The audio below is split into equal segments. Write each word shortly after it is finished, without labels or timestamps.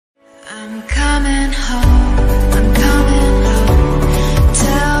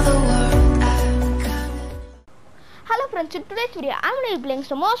today's video I'm going to be playing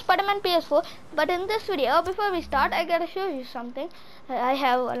some more Spider-Man PS4. But in this video, before we start, I gotta show you something. I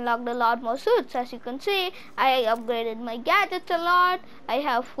have unlocked a lot more suits. As you can see, I upgraded my gadgets a lot. I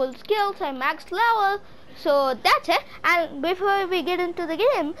have full skills, I maxed level. So that's it. And before we get into the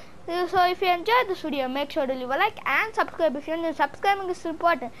game, so if you enjoyed this video, make sure to leave a like and subscribe. If you're new, subscribing is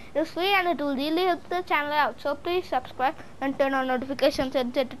important. It's free and it will really help the channel out. So please subscribe and turn on notifications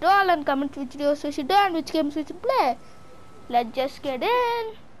and set it all, and comment which videos we should do and which games we should play. Let's just get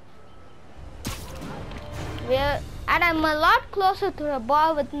in. And I'm a lot closer to a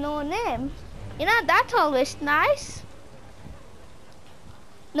boy with no name. You know, that's always nice.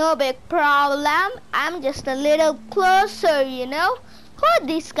 No big problem. I'm just a little closer, you know. Who are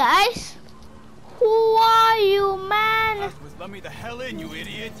these guys? Who are you, man? Let me the hell in, you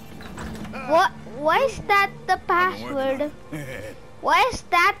idiot. What? Why is that the password? Why is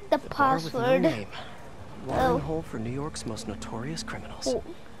that the password? Watering hole for New York's most notorious criminals. Oh.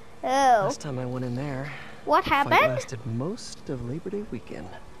 Last time I went in there, what happened? It lasted most of Labor Day weekend.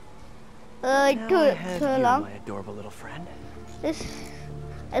 It took so long. My adorable little friend. Is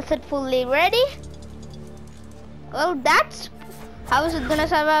it fully ready? Well, that's. How is it gonna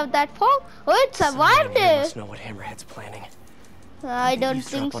survive that fall? Oh, it survived it. Must know what Hammerhead's planning. I don't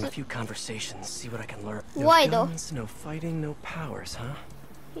think so. On a few conversations, see what I can learn. Why no guns, though? No fighting, no powers, huh?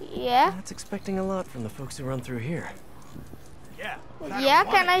 Yeah. That's expecting a lot from the folks who run through here. Yeah,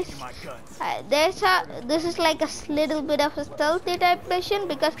 can I? This is like a little bit of a stealthy type mission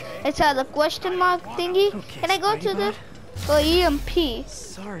because it's the question mark thingy. Okay, can I go to the? Oh, EMP.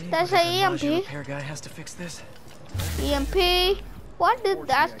 Sorry, that's an EMP. Repair guy has to fix this. EMP. What did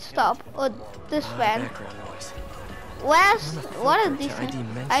that stop? Oh, this fan. Background noise. What is this?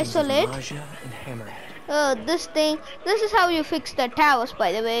 Isolate. Oh, this thing. This is how you fix the towers,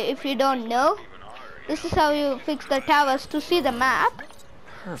 by the way. If you don't know, this is how you fix the towers to see the map.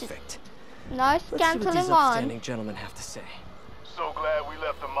 Perfect. Noise cancelling on. Upstanding gentlemen have to say. So glad we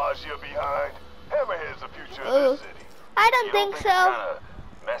left the Magia behind. Hammerhead's the future of the city. I don't think so.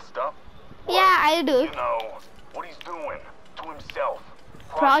 Messed up? Yeah, I do. You know what he's doing to himself.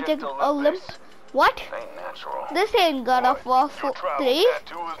 Project Olympus. What? Ain't natural. This ain't God of War 3.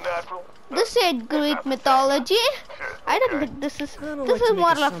 This ain't Greek mythology. I don't think this is. This is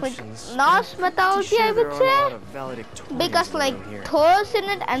more of like Norse mythology, I would say. Because like Thor's in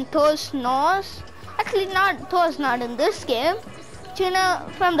it and Thor's Norse. Actually, Thor's not in this game. You know,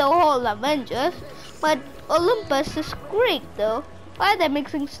 from the whole Avengers. But Olympus is Greek though. Why are they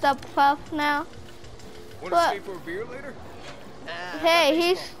mixing stuff up now? Want to stay for a beer later? Hey,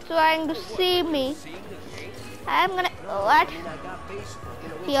 he's trying to see me. I'm gonna. What?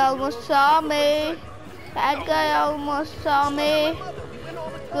 He almost saw me. That guy almost saw me.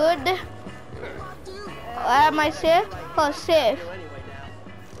 Good. Am I safe? Oh, safe.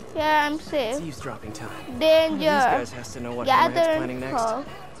 Yeah, I'm safe. It's eavesdropping time. Danger. These guys has to know what Gather planning next. info.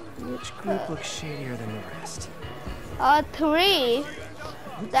 Which group looks shadier than the rest? 3.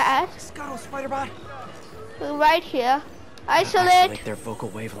 That. Scuttle, Spider-Bot. Right here. Isolate their vocal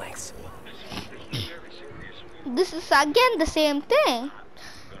wavelengths. This is again the same thing.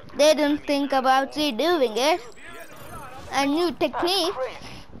 They didn't think about redoing it. A new technique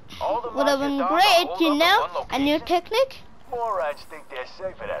would have been great, you know. A new technique.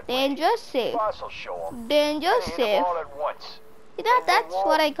 Danger safe. Danger safe. You know, that's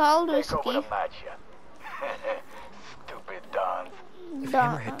what I call risky. Stupid Dons. If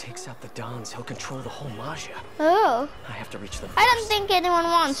Hammerhead takes out the Dons, he'll control the whole Magia. Oh. I have to reach them. I don't think anyone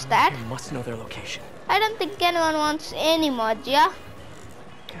wants that. You must know their location. I don't think anyone wants any Magia.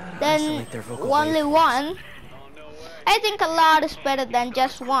 Then only one. I think a lot is better than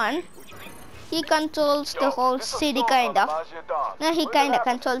just one. He controls the whole city, kind of. No, he kind of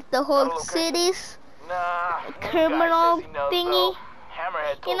controls the whole city's criminal thingy.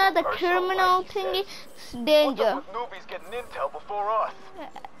 You know, the criminal thingy. Danger.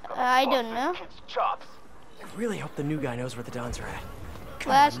 I don't know. I really hope the new guy knows where the Dons are at.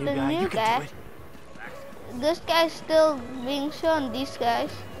 Where's the new guy? This guy's still being shown, these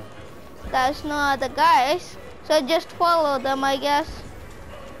guys. There's no other guys. So just follow them, I guess.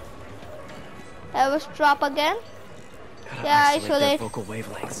 Drop again. Yeah, isolate. Vocal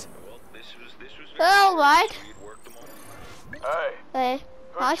wavelengths. Alright. Hey.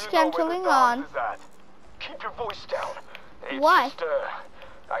 Noise cancelling on. Keep your voice down. Why? Just,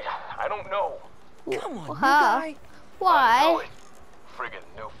 I don't know. Come on, guy. Why? Friggin'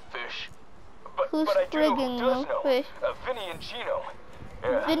 new fish. Who's but I do know friggin' who does new know. fish? Vinny and Chino.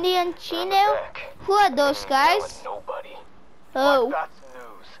 Yeah. Vinny and Chino? Who are those guys? Nobody. Oh. But that's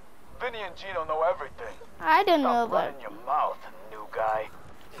news. Vinny and Gino know everything. I don't know, Stop but running your mouth, new guy.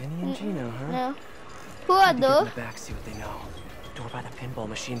 Vinny and Gino, huh? no. Who are Need to get in those? the back, see what they know. Door by the pinball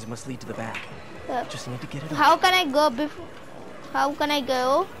machines must lead to the back. Just need to get it How open. can I go before? How can I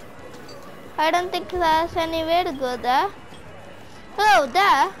go? I don't think there's any way to go there. Oh,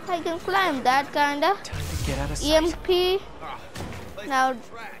 there. I can climb that kinda. Time to get out of sight. EMP. Now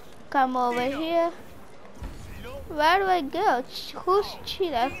come over here. Where do I go? Who's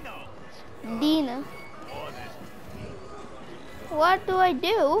Cheetah? Dina. What do I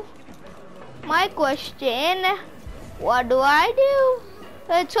do? My question. What do I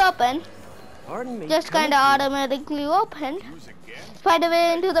do? It's open. Pardon me. Just come kinda in. automatically opened. Find a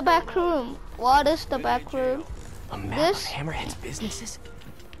way into the back room. What is the back room? A map This- of Hammerhead's businesses?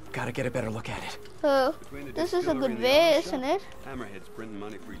 Gotta get a better look at it. Oh, Between the this is a distillery good and the way, auto isn't shop, it? Hammerhead's printing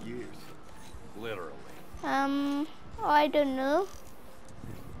money for years. Literally. I don't know.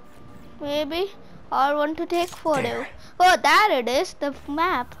 Maybe I want to take photo. There. Oh, there it is, the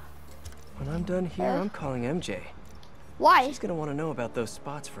map. When I'm done here, I'm calling MJ. Why? She's gonna want to know about those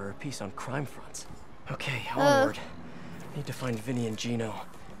spots for her piece on crime fronts. Okay, Oh. onward. Need to find Vinny and Gino.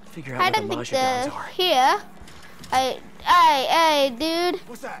 Figure out I where the don't think Maja guys they're are. here. Hey, dude,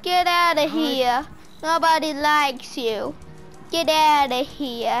 get out of here. Nobody likes you. Get out of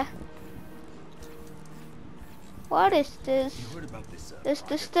here. What is this? Heard about this? Is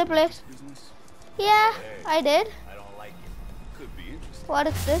this the place? Business? Yeah, I did. I don't like it. Could be interesting. What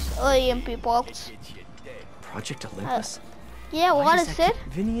is this? Oh, EMP box. Get you dead. Project Olympus? Yeah, Why what does is that it?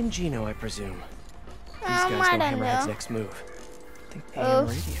 keep Vinny and Gino, I presume. These I guys know don't Hammerhead's know. next move. Think Oh. AM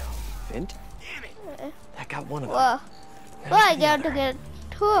radio. Vint? That got one of them. Well, Now well, I for the got to other. get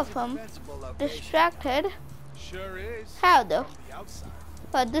two of them. Distracted. Sure is. How though? The outside.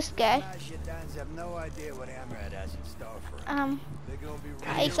 But this guy. Shitans have no idea what Hammerhead has in store for us. They're gonna be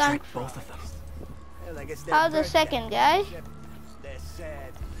Gotta I ready. can't. distract both of them. Hell, I guess they're How's the birthday. second guy? They're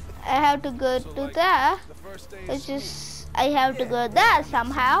sad. I have to go to there. The first day It's just I have to go there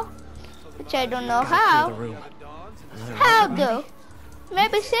somehow, which I don't know Clear the how. room. Another How robot, though?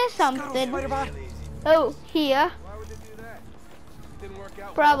 Maybe say something. Spider-Bot? Oh, here. Why would they do that? Didn't work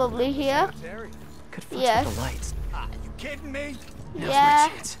out. Probably here. Terry. Could fix Yes. with the lights. You kidding me? Now's Yeah.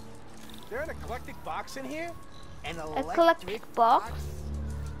 my chance. There an eclectic box in here? An Eclectic box.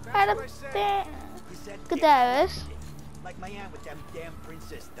 I don't think He said there is. like my aunt with them damn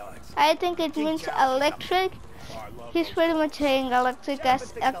princess dogs. I think it means electric. He's pretty much saying electric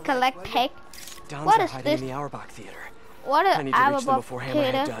as eclectic. Dons What are is hiding in this? the Auerbach Theater. What I a need to reach them before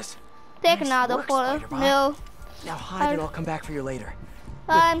Hammerhead avocado. does. Take Nice another work, photo. Spider-Bot. No, Now hide and I'll come back for you later.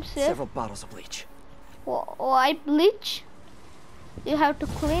 I'm sick. Several bottles of bleach. Why bleach? You have to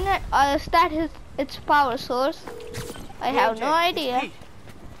clean it, or is that its power source? I have no idea.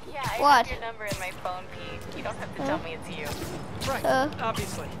 Yeah, I What? have your number in my phone, Pete. You don't have to tell me it's you. Right, Uh.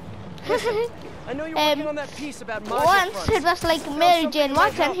 obviously. I know you're working on that piece about Maja Once fronts. it was like Mary Jane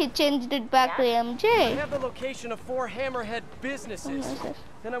Watson, he changed it back to I MJ. have the location of 4 Hammerhead businesses,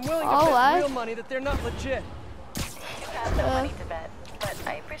 and I'm willing to All bet right. real money that they're not legit. You have no money to bet, but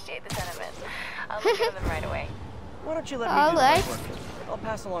I appreciate the sentiment. I'll look into them right away. Why don't you let me All do the right. work? I'll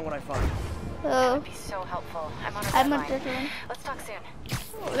pass along what I find. That Oh, would be so helpful. I'm on a I'm red at line. this one. Let's talk soon.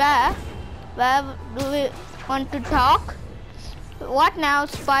 Where do we want to talk? What now,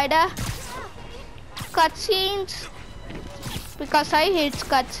 Spider? Cutscenes? Because I hate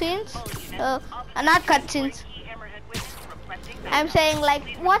cutscenes. Not cutscenes. I'm saying like,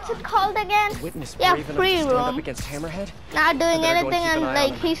 what's it called again? Witness Yeah, brave enough free to stand up room. against Hammerhead? Not doing better go and anything, keep and an eye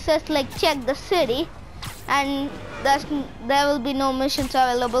like on he says like check the city, and there will be no missions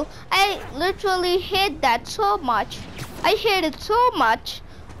available. I literally hate that so much. I hate it so much.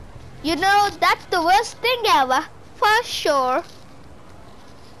 You know, that's the worst thing ever, for sure.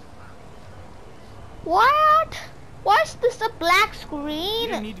 What? Why is this a black You screen?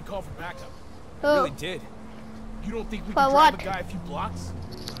 didn't need to call for backup. You Oh. really did. You don't think we For can drive what? a guy a few blocks?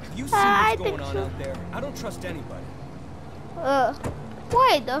 Have you seen I what's think going on so. out there? I don't trust anybody.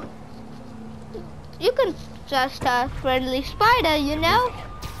 Why though? You can just a friendly spider, you know?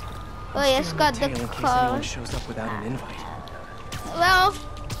 Oh yes, Stay on got my the tail in case car. anyone shows up without an invite. Well,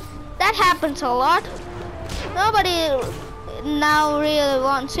 that happens a lot. Nobody now really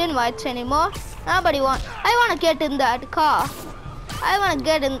wants invites anymore. Nobody wants. I want to get in that car. I want to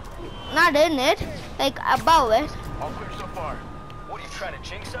get in, not in it, like above it. All clear so far. What are you trying to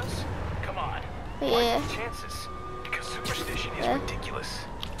jinx us? Come on. Yeah. Chances. Because superstition is Yeah. ridiculous.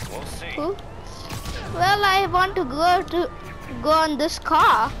 We'll see. Who? Well, I want to go on this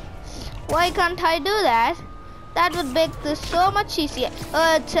car. Why can't I do that? That would make this so much easier.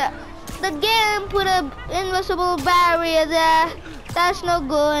 The game put a invisible barrier there. There's no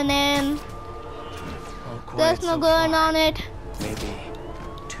going in. All quiet There's no so going far. on it. Maybe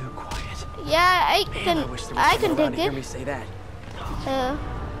too quiet. Yeah, I Man, I wish there was can someone around take to hear it. me say that.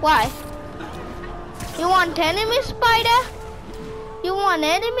 Why? You want enemies, Spider? You want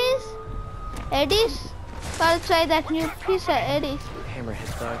enemies? Eddies? I'll try that new piece of Eddies. Hammerhead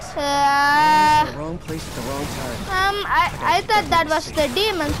thugs. Uh, The wrong place at the wrong time. I thought that was the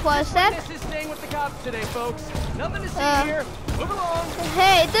demons for a sec. This is staying with the cops today, folks. Nothing to see Uh, here. Move along.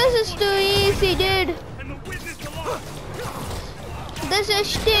 Hey, this is too easy, dude. This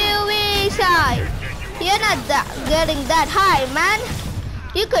is too easy. You're not getting that high, man.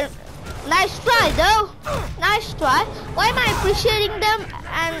 You could. Nice try, though. Nice try. Why am I appreciating them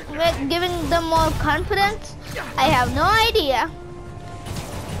and giving them more confidence? I have no idea.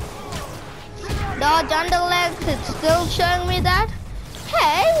 Dodge underlegs, it's still showing me that.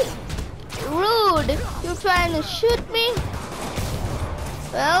 Hey, rude. You trying to shoot me?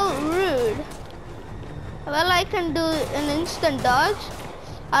 Well, rude. Well, I can do an instant dodge.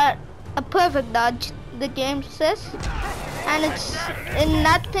 A perfect dodge, the game says. And it's in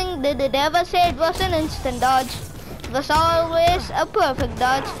nothing did it ever say it was an instant dodge. It was always a perfect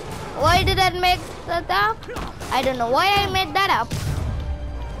dodge. Why did I make that up? I don't know why I made that up.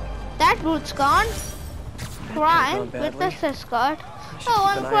 That route's gone. Crime, witness escort. Oh,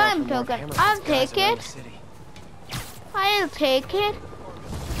 one crime token. I'll take it. I'll take it.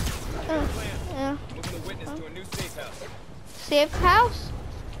 Safe house?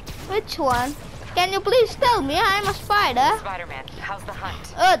 Which one? Can you please tell me? I'm a spider. Spider-Man, how's the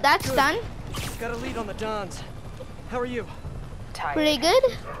hunt? Oh, that's done. Got a lead on the Dons. How are you? Tired. Pretty good.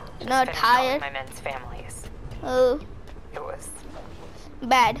 Just Not finished calling tired. my men's families. Oh, It was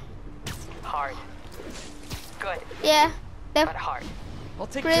bad. hard. Good, Yeah, but that's hard. I'll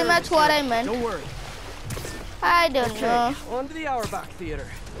take pretty care of much this what later. I meant. Don't worry. I don't know. On to the Auerbach Theater.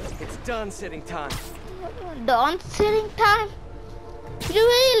 It's done sitting time. Don't sitting time. You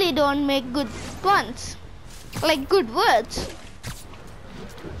really don't make good puns, like good words.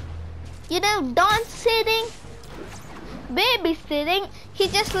 You know, don't sitting, babysitting. He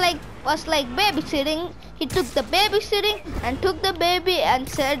just was like babysitting. He took the babysitting and took the baby and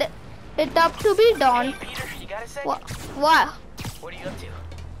said it up to be done. Peter, you got a second? What? What are you up to?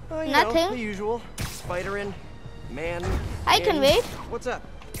 Oh, you Nothing. know, the usual. Spider-in, man. I can in. wait. What's up?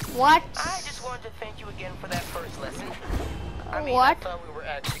 What? I just wanted to thank you again for that first lesson. I mean, What? I thought we were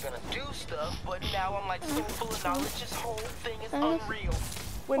actually gonna do stuff, but now I'm like so full of knowledge, this whole thing is unreal.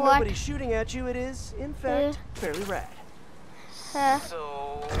 When What? nobody's shooting at you, it is, in fact, fairly rad.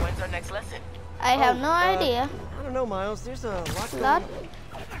 So, when's our next lesson? I have no idea. I don't know, Miles. There's a lot going Lot? on.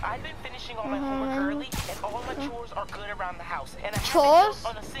 I've been finishing all my homework early, and all my chores are good around the house. And I Chores? haven't jumped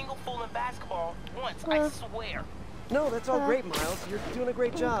on a single full in basketball once, I swear. No, that's all great, Miles. You're doing a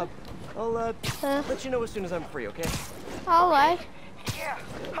great job. I'll let you know as soon as I'm free, okay? All right. Yeah,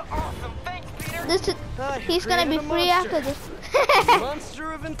 awesome. Thanks, Peter. This is. He's gonna be free after this.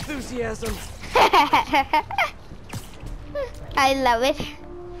 Monster of enthusiasm. I love it.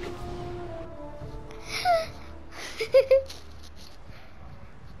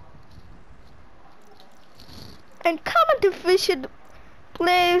 And comment if we should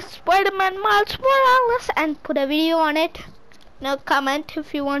play Spider-Man Miles Morales and put a video on it. Now comment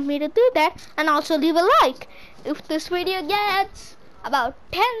if you want me to do that, and also leave a like. If this video gets about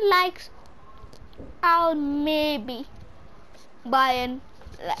 10 likes, I'll maybe buy and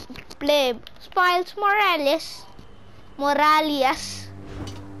play Miles Morales. Miles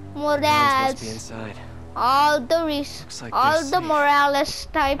must be inside. All the Looks like all they're the safe. Morales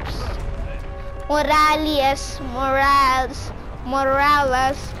types.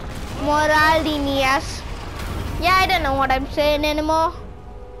 Moralinias. Yeah, I don't know what I'm saying anymore.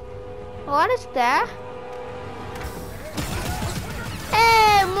 What is that?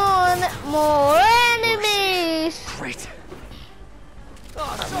 Hey, more enemies. Great.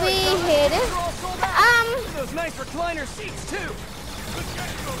 We hit it. Those nice recliner seats too.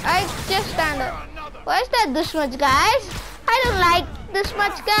 I just stand up. Why is that this much, guys? I don't like this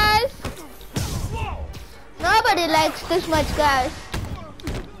much, guys. Nobody likes this much, guys.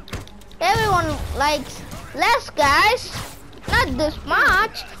 Everyone likes less, guys. Not this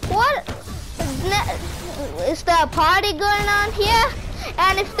much. What? Is there a party going on here?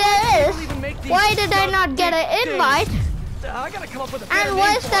 And if there is, why did I not get an invite? I gotta come up with a better And name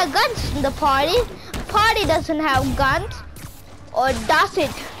where's for the guns in the party? Party doesn't have guns. Or does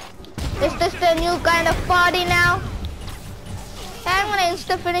it? Is this the new kind of party now? I'm gonna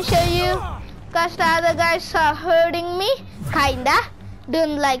insta-finisher you. Cause the other guys are hurting me. Kinda.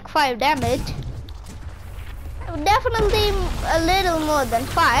 doing like 5 damage. Definitely a little more than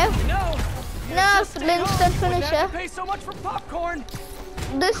 5. No. No, instant finisher. Pay so much for popcorn.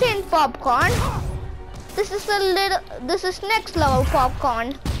 This ain't popcorn. This is this is next level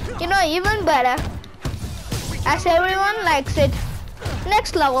popcorn. You know, even better. As everyone likes it.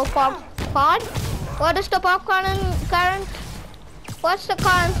 Next level popcorn. What is the popcorn in current? What's the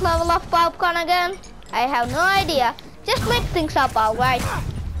current level of popcorn again? I have no idea. Just make things up, alright.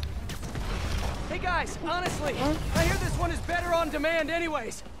 Hey guys, honestly, I hear this one is better on demand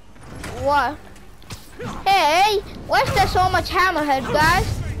anyways. What? Hey, why is there so much hammerhead, guys?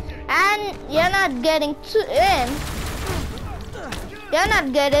 And you're not getting in. You're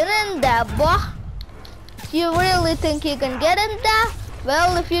not getting in there, boy. You really think you can get in there?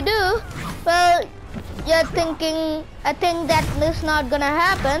 Well, if you do, well, you're thinking a thing that is not gonna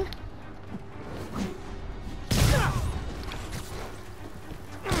happen.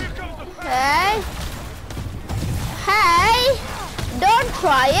 Hey, hey, don't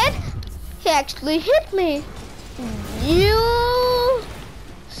try it. He actually hit me. You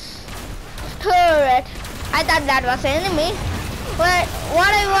turret. I thought that was an enemy. But what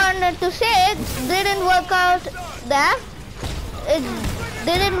I wanted to say didn't work out there. It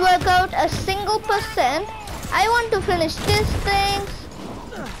didn't work out a single %. I want to finish these things.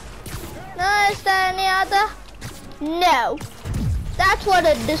 No, is there any other? No. That's what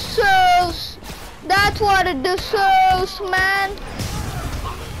it deserves. That's what it deserves, man.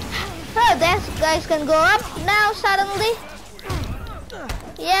 Oh, these guys can go up now suddenly.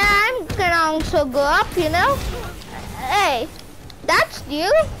 Yeah, I'm gonna also go up, you know. Hey, that's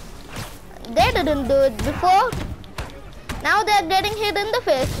new. They didn't do it before. Now they're getting hit in the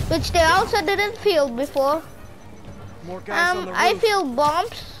face, which they also didn't feel before. More guys on the roof. I feel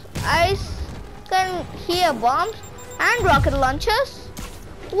bombs. I can hear bombs and rocket launchers.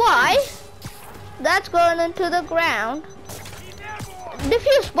 Why? That's going into the ground.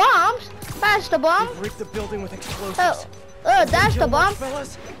 Defuse bombs. That's the bomb. We've rigged the building with explosives. Oh, that's the bomb.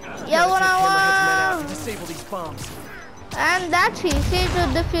 Fellas? Yeah, to disable these bombs. And that's easy to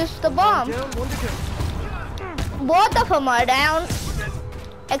defuse the bomb. Down, one to go. Both of them are down.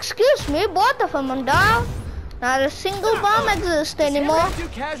 Excuse me, both of them are down. Not a single bomb exists anymore. Do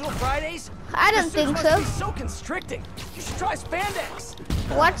casual Fridays? I don't think so. It's so constricting. You should try spandex.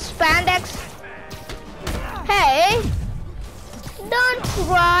 What's spandex? Hey, don't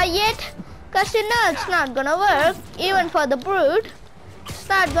try it, cause you know it's not gonna work. Even for the brute, it's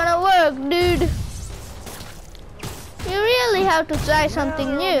not gonna work, dude. You really have to try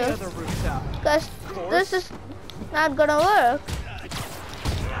something new, cause this is not gonna work.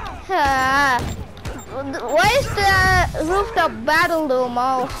 Why is the rooftop battle dome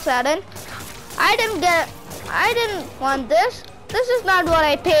all of a sudden? I didn't want this. This is not what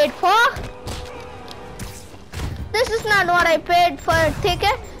I paid for. This is not what I paid for a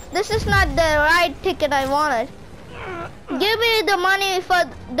ticket. This is not the right ticket I wanted. Give me the money for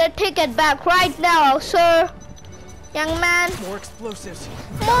the ticket back right now, sir. Young man. More explosives.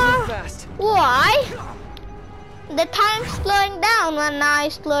 More? Fast. Why? The time's slowing down when I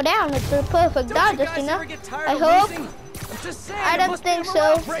slow down. It's a perfect dodge, you know. I hope. I don't think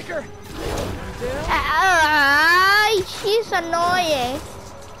so. She's annoying.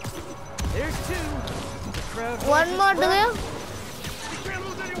 There's two. One more drill?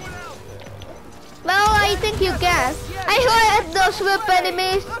 Well, I think you can. I hate those whip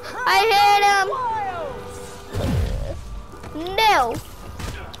enemies. I hate them. No.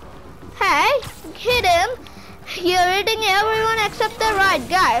 Hey, hit him. You're hitting everyone except the right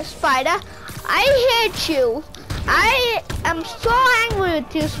guy, Spider. I hate you. I am so angry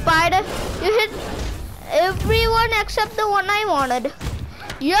with you, Spider. You hit everyone except the one I wanted.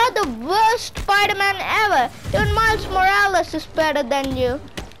 You're the worst Spider-Man ever. Even Miles Morales is better than you.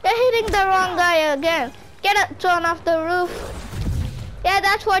 You're hitting the wrong guy again. Get thrown off the roof. Yeah,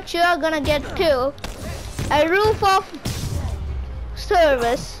 that's what you're gonna get too. A roof of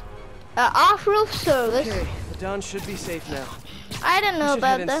service. Off-roof service. Okay, the Don should be safe now. I don't know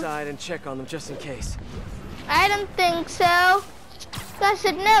about head that. inside and check on them just in case. I don't think so. Cause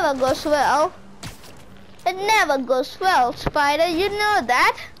it never goes well. It never goes well, Spider. You know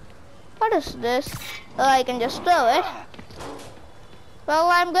that. What is this? Oh, I can just throw it. Well,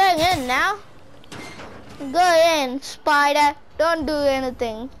 I'm going in now. Go in, Spider. Don't do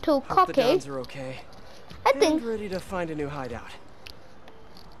anything too cocky. The Dons are okay. I think. Ready to find a new hideout.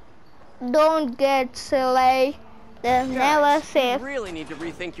 Don't get silly. They're never safe. You really need to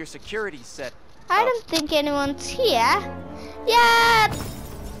rethink your security set. I don't think anyone's here. Yeah,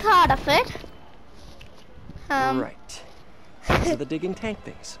 thought of it. Right. because of the digging tank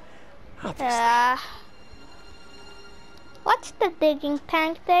things. Obviously. What's the digging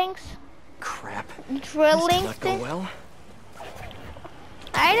tank things? Crap. Drilling This did not go thing? well.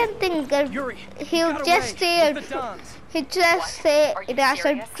 I don't think that Yuri, he'll got just away say with the Dons. he just say Are you it as a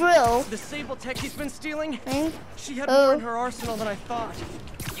serious? drill. The Sable tech he's been stealing? Thing. She had more in her arsenal than I thought.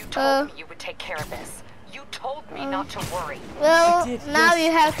 You told me you would take care of this. You told me not to worry. Well, I did, now yes.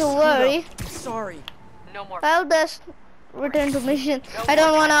 you have to worry. I'm sorry. No more. Well, just return to mission. I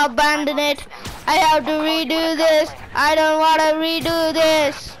don't want to abandon it. I have to redo this. I don't want to redo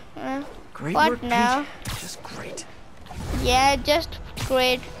this. Great What work, now? Pete. Just great. Yeah, just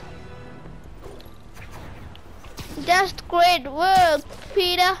great. Just great work,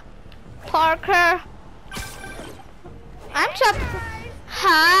 Peter Parker. I'm so.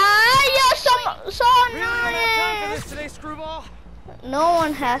 Hi, you're so Really don't have time for annoying. this today, Screwball. No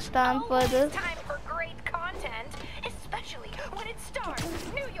one has time for this. Time for great content, especially when it stars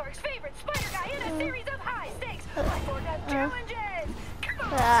New York's favorite spider guy in a series of high-stakes life or death challenges.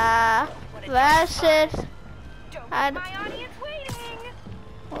 Come on. That's it. Don't I- keep my audience waiting.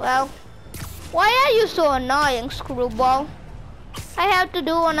 Well, why are you so annoying, Screwball? I have to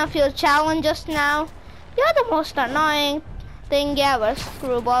do one of your challenges now. You're the most annoying thing ever,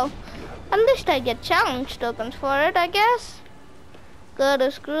 Screwball. At least I get challenge tokens for it, I guess. Go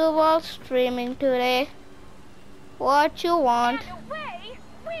to Screwball streaming today. What you want? And away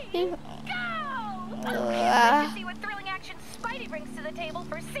we go! Wait to see what thrilling action Spidey brings to the table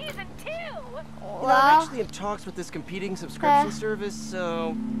for season 2. I'm Well, actually in talks with this competing subscription service,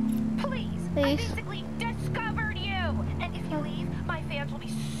 so... Please, I Please. basically discovered you. And if you leave, my fans will be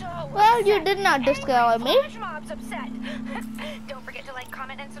so Well, upset. you did not discover me. Flash mob's upset. Don't forget to like,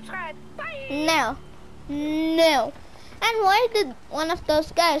 comment, and subscribe. Bye! no. No. And why did one of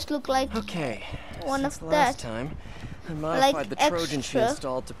those guys look like Okay. one Since of last that? time, I modified Like the Trojan she extra?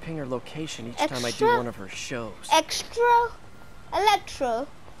 installed to ping her location each time I do Extra? one of her shows. Extra electro.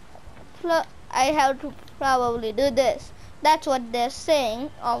 I have to probably do this. That's what they're saying.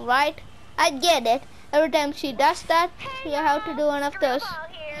 Alright, I get it. Every time she does that, you have to do one of those. Screwball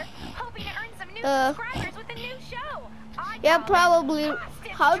here, hoping to earn some new Uh, subscribers with a new show. I Yeah, call it probably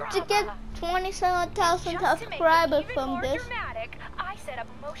hostage how to get drama. 27,000 Just to make it subscribers even from more this. dramatic, I set up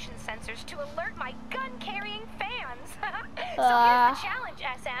motion sensors to alert my gun-carrying fans. So here's the challenge,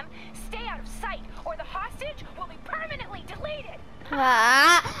 SM. Stay out of sight, or the hostage will be permanently deleted.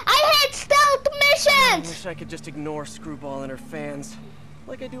 I hate stealth I missions! wish I could just ignore Screwball and her fans,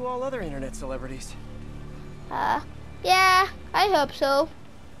 like I do all other internet celebrities. Yeah, I hope so.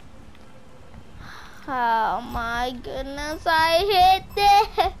 Oh my goodness, I hate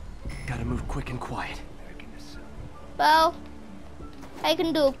this. Gotta move quick and quiet. Well, I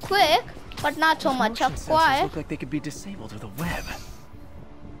can do quick, but not so Those much motion of sensors quiet. look like they could be disabled with a web.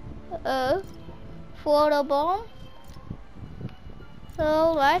 Photo bomb.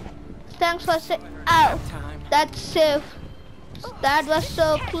 Alright. Thanks for saying. Ow, Time. that's safe. That was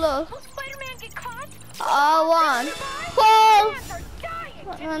so close. Will Spider-Man get caught? One, Fans are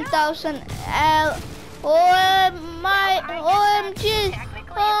dying to know. 1,000 L. Oh my, OMG.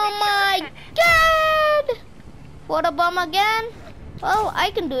 Oh my god. Photo bomb again. Oh,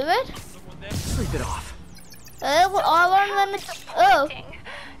 I can do it. Sleep it off. All 1 minute. Oh.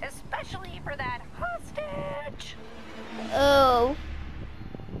 Especially for that hostage. Oh.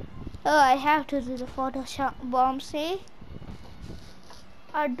 Oh, I have to do the Photoshop bomb, see?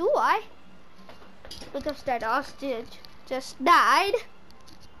 Or do I? Because that hostage just died.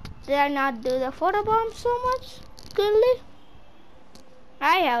 Did I not do the photo bomb so much? Clearly?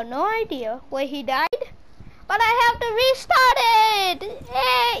 I have no idea why he died. But I have to restart it!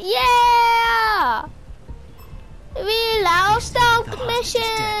 Hey, yeah! We lost out The hostage is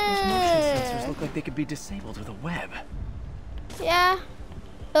dead. Those motion sensors mission! look like they could be disabled with a web. Yeah.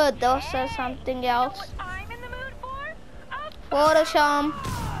 Oh, those are something else. What I'm in the mood for? A Photoshop,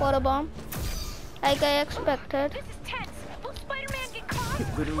 photobomb, like I expected. This is tense. Will Spider-Man get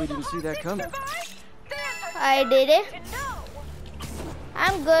caught? Literally didn't see that coming. Survive? Fans are I did it. to know.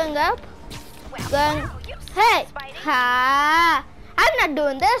 I'm going up. Well, Going. wow, you suck, Hey, Spidey. ha! I'm not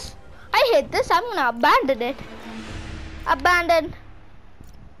doing this. I hate this. I'm gonna abandon it. Abandon.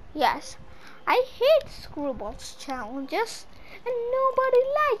 Yes. I hate Screwball's challenges, and nobody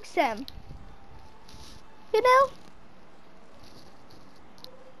likes them. You know?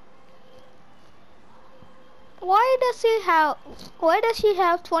 Why does he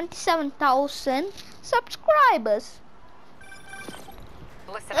have 27,000 subscribers?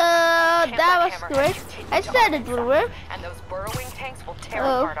 Listen, That was Hammerhead great. continues I to said it harvest would them, work. And those burrowing tanks will tear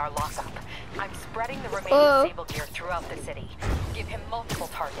Oh. apart our lockup. I'm spreading the remaining Sable gear throughout the city. Give him multiple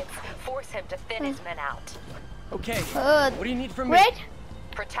targets. Force him to thin his men out. Okay. What do you need from me? Wait.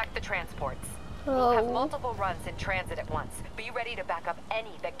 Protect the transports. We'll have multiple runs in transit at once. Be ready to back up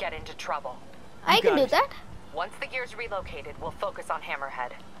any that get into trouble. I can do that. Once the gear's relocated, we'll focus on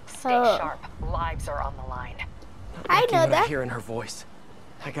Hammerhead. Stay sharp. Lives are on the line. I know that. Hearing her voice.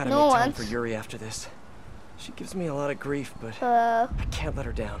 I gotta make time for Yuri after this. She gives me a lot of grief, but I can't let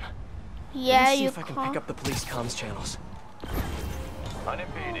her down. Yeah, Let me see you if I can pick up the police comms channels.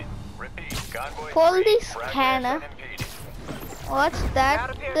 Unimpeded. Repeat. Convoy Police free. scanner. Unimpeded. What's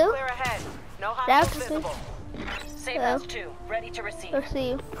that do? Clear ahead. No That's hostiles visible. Safe house 2, ready to receive. Let's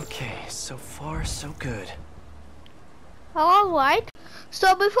see. Okay, so far so good. Alright.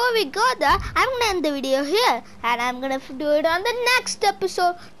 So before we go there, I'm gonna end the video here, and I'm gonna do it on the next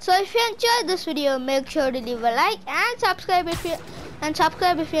episode. So if you enjoyed this video, make sure to leave a like and subscribe if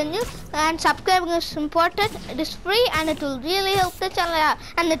you're new. And subscribing is important. It is free and it will really help the channel out.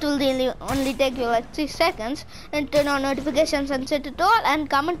 And it will really only take you like 3 seconds. And turn on notifications and set it all. And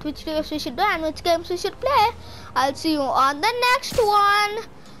comment which videos we should do and which games we should play. I'll see you on the next one.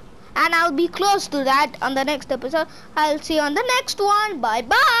 And I'll be close to that on the next episode. I'll see you on the next one. Bye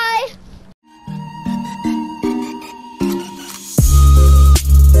bye.